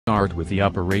start with the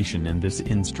operation in this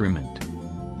instrument.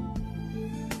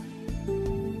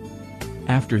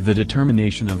 After the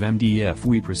determination of MDF,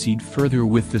 we proceed further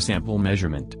with the sample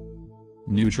measurement.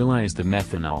 Neutralize the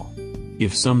methanol.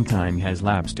 If some time has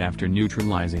lapsed after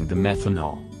neutralizing the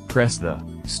methanol, press the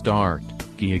Start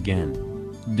key again.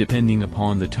 Depending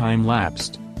upon the time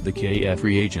lapsed, the KF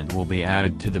reagent will be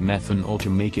added to the methanol to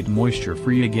make it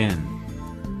moisture-free again.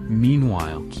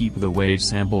 Meanwhile, keep the weight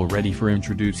sample ready for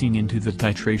introducing into the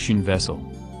titration vessel.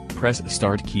 Press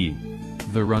Start key.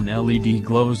 The run LED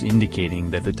glows indicating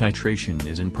that the titration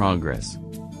is in progress.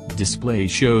 Display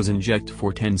shows inject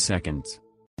for 10 seconds.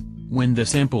 When the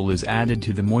sample is added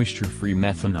to the moisture-free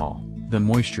methanol, the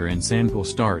moisture in sample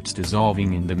starts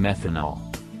dissolving in the methanol.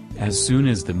 As soon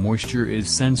as the moisture is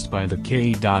sensed by the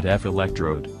KF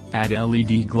electrode, add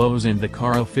LED glows and the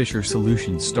Karl Fischer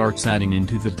solution starts adding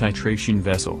into the titration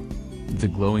vessel. The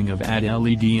glowing of add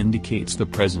LED indicates the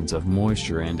presence of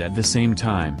moisture, and at the same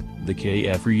time, the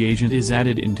KF reagent is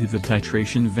added into the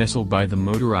titration vessel by the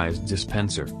motorized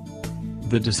dispenser.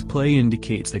 The display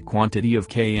indicates the quantity of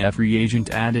KF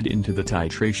reagent added into the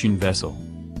titration vessel.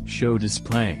 Show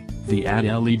display, the add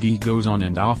LED goes on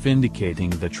and off indicating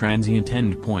the transient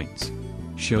endpoints.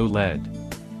 Show LED.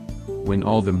 When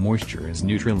all the moisture is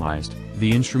neutralized,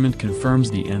 the instrument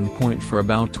confirms the endpoint for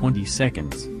about 20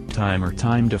 seconds, timer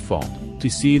time default, to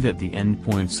see that the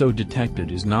endpoint so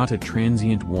detected is not a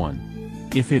transient one.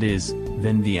 If it is,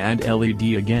 then the add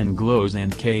LED again glows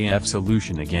and KF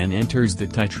solution again enters the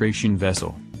titration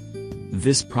vessel.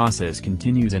 This process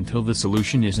continues until the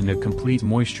solution is in a complete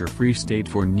moisture-free state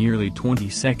for nearly 20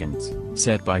 seconds,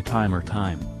 set by timer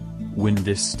time. When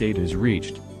this state is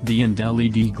reached, the end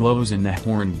LED glows and the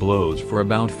horn blows for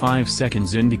about 5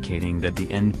 seconds indicating that the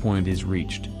endpoint is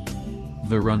reached.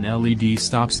 The run LED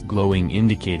stops glowing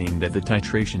indicating that the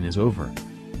titration is over.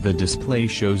 The display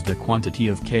shows the quantity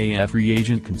of KF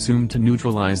reagent consumed to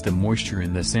neutralize the moisture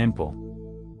in the sample.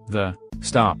 The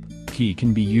Stop key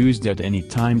can be used at any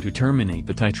time to terminate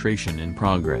the titration in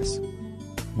progress.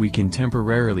 We can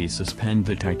temporarily suspend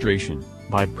the titration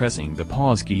by pressing the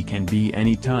pause key can be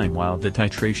any time while the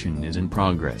titration is in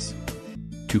progress.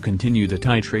 To continue the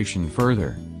titration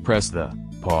further, press the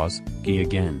pause key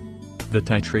again. The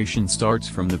titration starts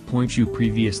from the point you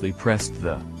previously pressed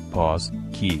the pause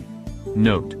key.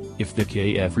 Note, if the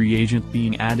KF reagent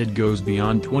being added goes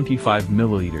beyond 25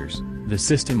 milliliters, the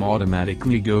system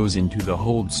automatically goes into the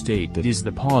hold state, that is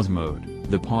the pause mode.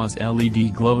 The pause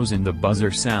LED glows and the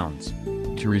buzzer sounds.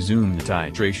 To resume the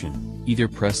titration, either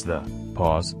press the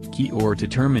pause key, or to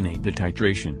terminate the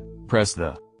titration, press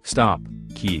the stop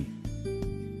key.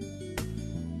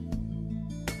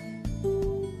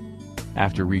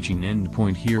 After reaching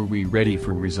endpoint here, we ready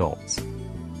for results.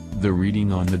 The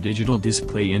reading on the digital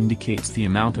display indicates the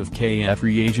amount of KF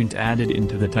reagent added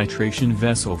into the titration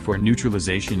vessel for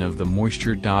neutralization of the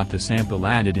moisture. The sample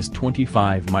added is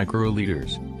 25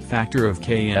 microliters, factor of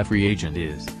KF reagent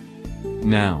is.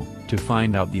 Now, to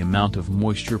find out the amount of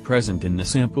moisture present in the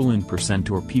sample in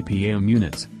percent or ppm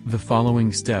units, the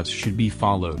following steps should be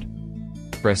followed.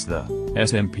 Press the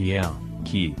SMPL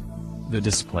key. The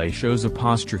display shows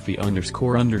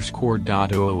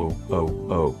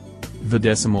 '___.0000. The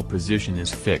decimal position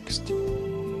is fixed.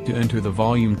 To enter the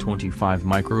volume 25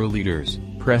 microliters,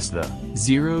 press the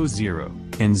 00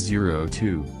 and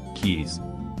 02 keys.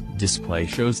 Display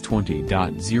shows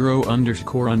 20.0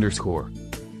 ___.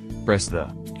 Press the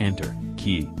Enter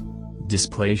key.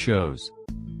 Display shows.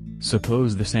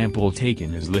 Suppose the sample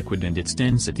taken is liquid and its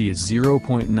density is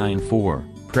 0.94,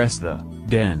 press the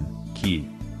Den key.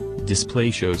 Display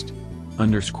shows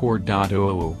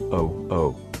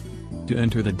 _.0000. To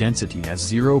enter the density as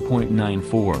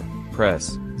 0.94,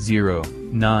 press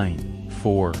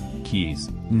 094 keys.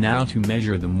 Now to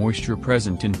measure the moisture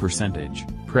present in percentage,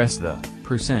 press the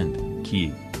 %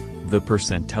 key. The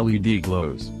 % LED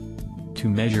glows. To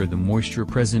measure the moisture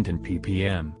present in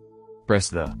ppm, press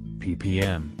the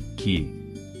ppm key.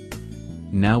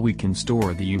 Now we can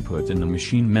store the input in the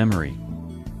machine memory.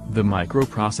 The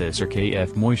Microprocessor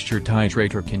KF Moisture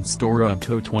Titrator can store up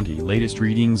to 20 latest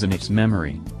readings in its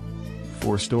memory.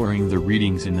 For storing the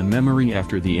readings in the memory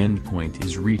after the endpoint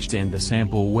is reached and the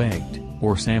sample weight,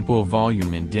 or sample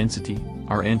volume and density,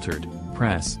 are entered,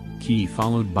 press key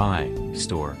followed by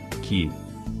Store key.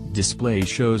 Display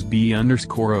shows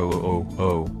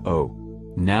B_0000.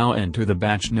 Now enter the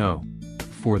batch No.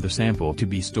 for the sample to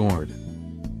be stored.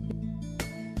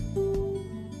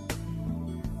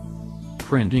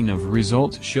 Printing of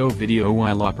results show video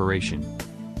while operation.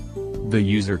 The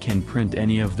user can print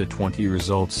any of the 20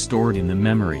 results stored in the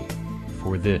memory.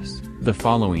 For this, the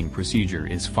following procedure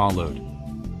is followed.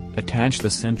 Attach the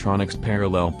Centronics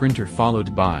parallel printer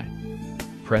followed by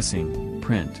pressing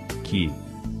Print key.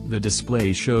 The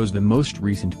display shows the most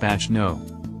recent batch No.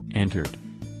 Entered.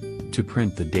 To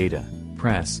print the data,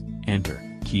 press Enter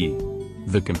key.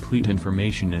 The complete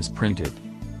information is printed.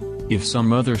 If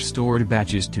some other stored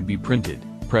batch is to be printed,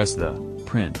 press the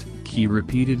Print key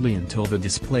repeatedly until the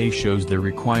display shows the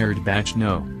required batch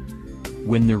No.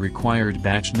 When the required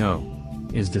batch No.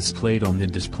 is displayed on the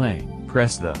display,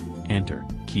 press the Enter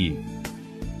key.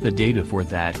 The data for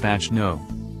that batch No.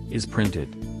 is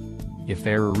printed. If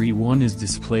error E1 is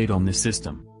displayed on the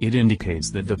system, it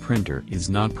indicates that the printer is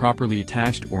not properly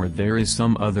attached or there is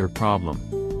some other problem.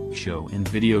 Show in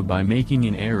video by making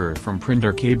an error from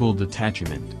printer cable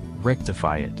detachment,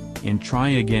 rectify it, and try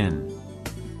again.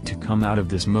 To come out of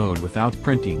this mode without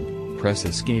printing, press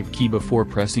Escape key before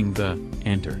pressing the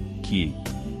Enter key.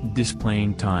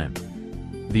 Displaying time.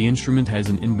 The instrument has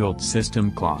an inbuilt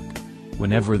system clock.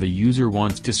 Whenever the user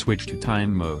wants to switch to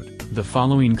time mode, the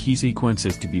following key sequence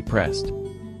is to be pressed.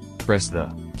 Press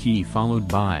the key followed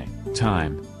by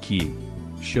Time key.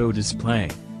 Show display.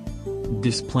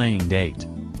 Displaying date.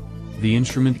 The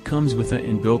instrument comes with an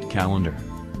inbuilt calendar.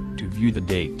 To view the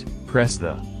date, press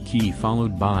the key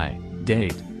followed by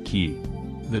Date key.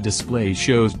 The display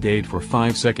shows date for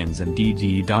 5 seconds in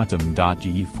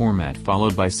dd.m.ge format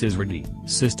followed by sysready,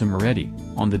 system ready,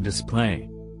 on the display.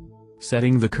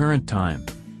 Setting the current time.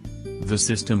 The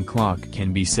system clock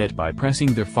can be set by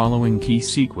pressing the following key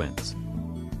sequence.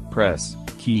 Press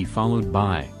key followed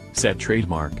by Set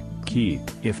Trademark key,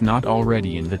 if not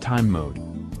already in the time mode.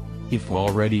 If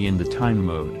already in the time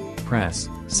mode, press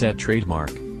Set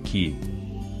Trademark key.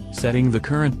 Setting the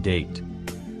current date.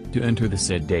 To enter the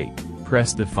set date,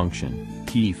 press the function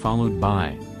key followed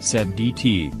by Set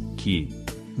DT key.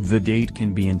 The date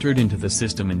can be entered into the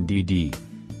system in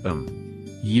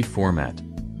dd.m.ge format.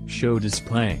 Show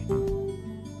display.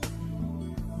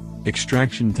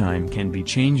 Extraction time can be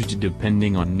changed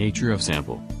depending on nature of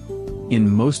sample. In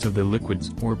most of the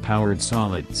liquids or powered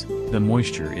solids, the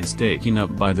moisture is taken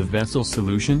up by the vessel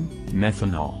solution,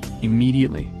 methanol,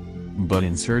 immediately. But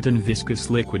in certain viscous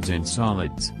liquids and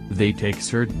solids, they take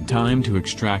certain time to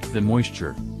extract the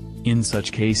moisture. In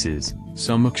such cases,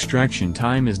 some extraction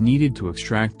time is needed to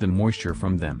extract the moisture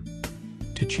from them.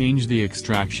 To change the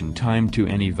extraction time to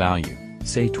any value,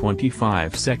 say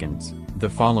 25 seconds, the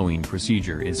following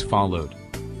procedure is followed.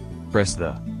 Press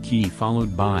the key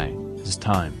followed by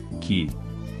time key.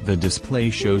 The display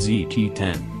shows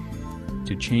ET10.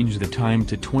 To change the time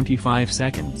to 25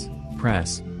 seconds,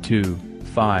 press 2,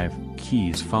 5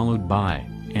 keys followed by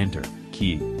Enter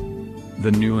key.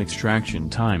 The new extraction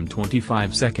time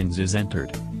 25 seconds is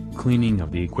entered. Cleaning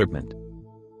of the equipment.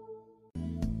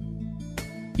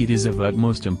 It is of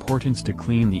utmost importance to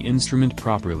clean the instrument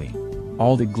properly.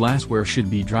 All the glassware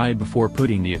should be dry before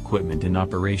putting the equipment in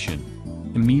operation.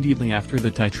 Immediately after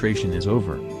the titration is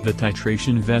over, the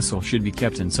titration vessel should be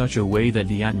kept in such a way that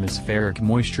the atmospheric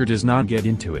moisture does not get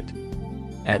into it.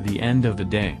 At the end of the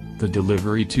day, the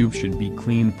delivery tube should be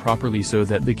cleaned properly so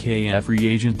that the KF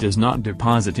reagent does not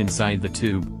deposit inside the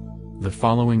tube. The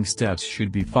following steps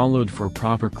should be followed for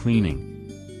proper cleaning.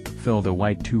 Fill the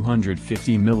white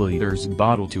 250 ml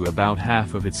bottle to about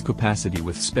half of its capacity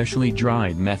with specially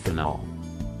dried methanol.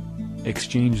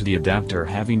 Exchange the adapter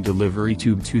having delivery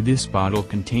tube to this bottle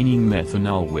containing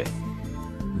methanol with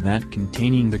that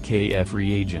containing the KF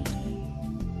reagent.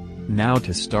 Now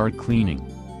to start cleaning.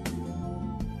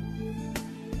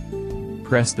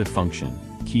 Press the function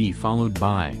key followed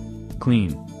by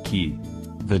Clean key.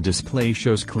 The display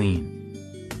shows clean.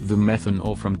 The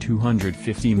methanol from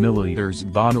 250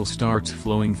 ml bottle starts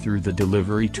flowing through the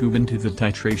delivery tube into the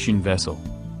titration vessel.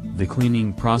 The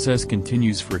cleaning process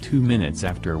continues for 2 minutes,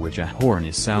 after which a horn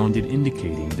is sounded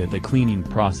indicating that the cleaning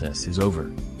process is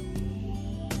over.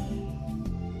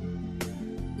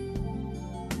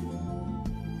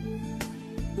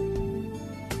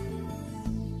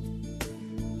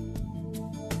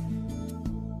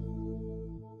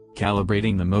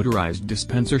 Calibrating the motorized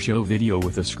dispenser. Show video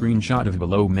with a screenshot of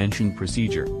below-mentioned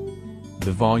procedure.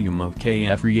 The volume of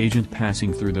KF reagent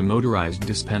passing through the motorized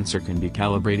dispenser can be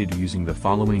calibrated using the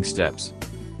following steps.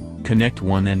 Connect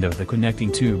one end of the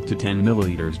connecting tube to 10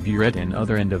 ml burette and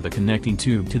other end of the connecting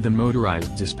tube to the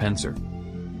motorized dispenser.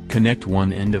 Connect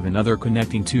one end of another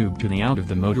connecting tube to the out of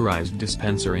the motorized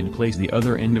dispenser and place the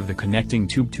other end of the connecting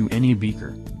tube to any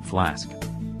beaker, flask.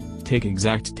 Take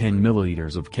exact 10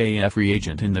 ml of KF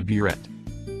reagent in the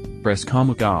burette. Press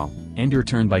Karl, enter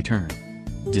turn by turn.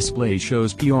 Display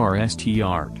shows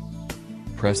STR.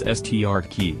 Press STR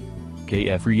key.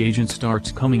 KF reagent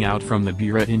starts coming out from the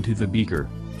burette into the beaker,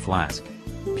 flask.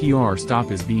 PR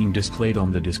stop is being displayed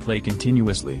on the display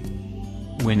continuously.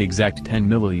 When exact 10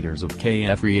 ml of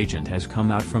KF reagent has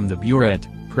come out from the burette,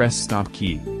 press stop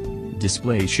key.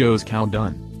 Display shows Cal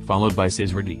done, followed by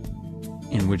says ready.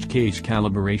 In which case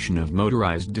calibration of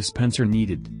motorized dispenser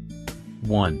needed.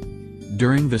 1.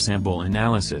 During the sample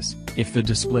analysis, if the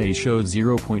display shows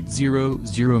 0.00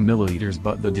 ml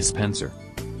but the dispenser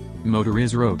motor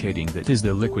is rotating, that is,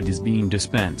 the liquid is being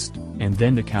dispensed, and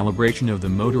then the calibration of the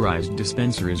motorized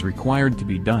dispenser is required to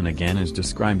be done again as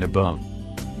described above.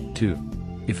 2.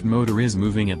 If motor is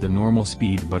moving at the normal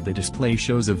speed but the display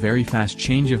shows a very fast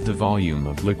change of the volume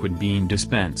of liquid being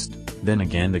dispensed, then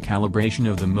again the calibration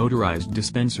of the motorized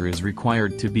dispenser is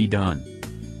required to be done.